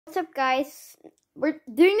What's up, guys? We're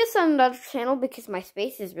doing this on another channel because my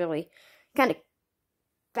space is really kind of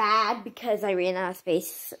bad because I ran out of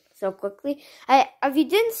space so quickly. If you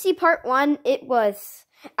didn't see part 1, it was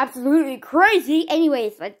absolutely crazy.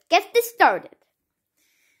 Anyways, let's get this started.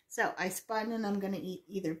 So I spun and I'm going to eat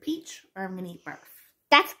either peach or I'm going to eat barf.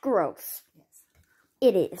 That's gross. Yes.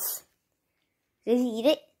 It is. Did he eat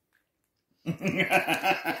it? It's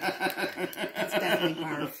definitely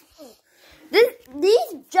barf.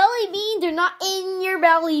 These jelly beans are not in your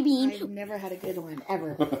belly bean. I've never had a good one,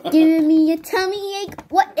 ever. Give me a tummy ache.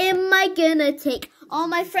 What am I gonna take? All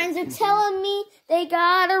my friends are telling me they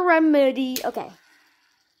got a remedy. Okay.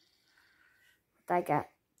 What I got?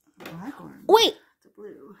 Black one. Wait. It's a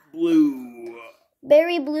blue. Blue.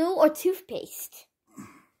 Berry blue or toothpaste?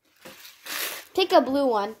 Pick a blue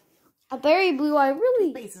one. A berry blue, I really...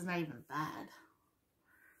 Toothpaste is not even bad.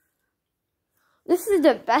 This is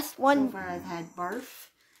the best one. So far I've had barf.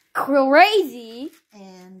 Crazy.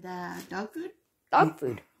 And dog food. Dog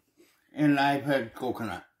food. And I've had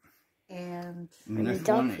coconut. And this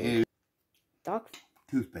dog one food. is Dog food.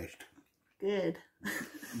 toothpaste. good.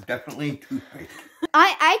 Definitely toothpaste.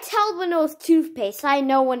 I tell when it was toothpaste. I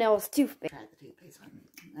know when it was toothpaste. Try the toothpaste one.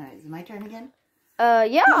 Alright, is it my turn again?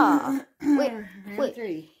 Yeah. Wait. Round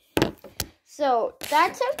 3. So,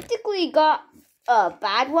 that technically got a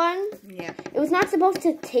bad one. Yeah. It was not supposed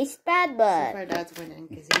to taste bad, So but... far Dad's winning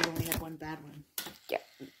because he only had one bad one. Yeah.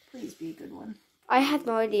 Please be a good one. I have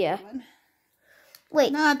no idea. Good one.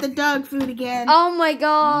 Wait. Not the dog food again. Oh my Can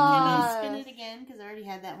god. I spin it again? Because I already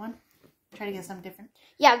had that one. Try to get something different.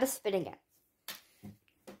 Yeah, let's spin again.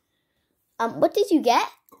 What did you get?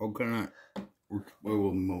 Coconut or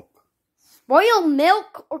spoiled milk. Royal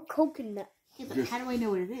milk or coconut? Yeah, but how do I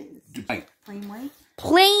know what it is? White. Plain white?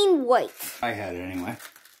 Plain white. I had it anyway.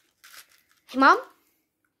 Hey, Mom?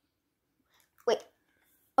 Wait.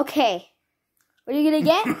 Okay. What are you gonna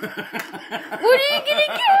get? What are you gonna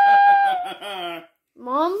get?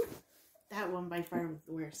 Mom? That one by far was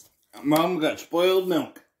the worst. Mom got spoiled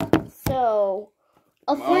milk. So...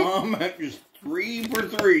 Mom, that was 3 for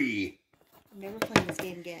 3. I'm never playing this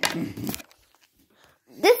game again.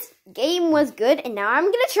 This game was good, and now I'm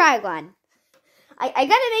gonna try one. I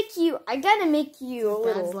gotta make you a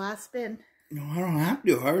Dad's little. last spin. No, I don't have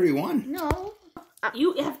to. I already won. No.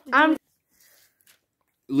 You have to do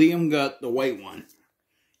Liam got the white one.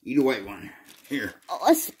 Eat a white one. Here.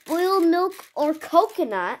 A spoiled milk or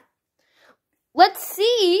coconut. Let's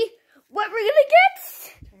see what we're gonna get.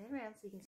 Turn it around so you can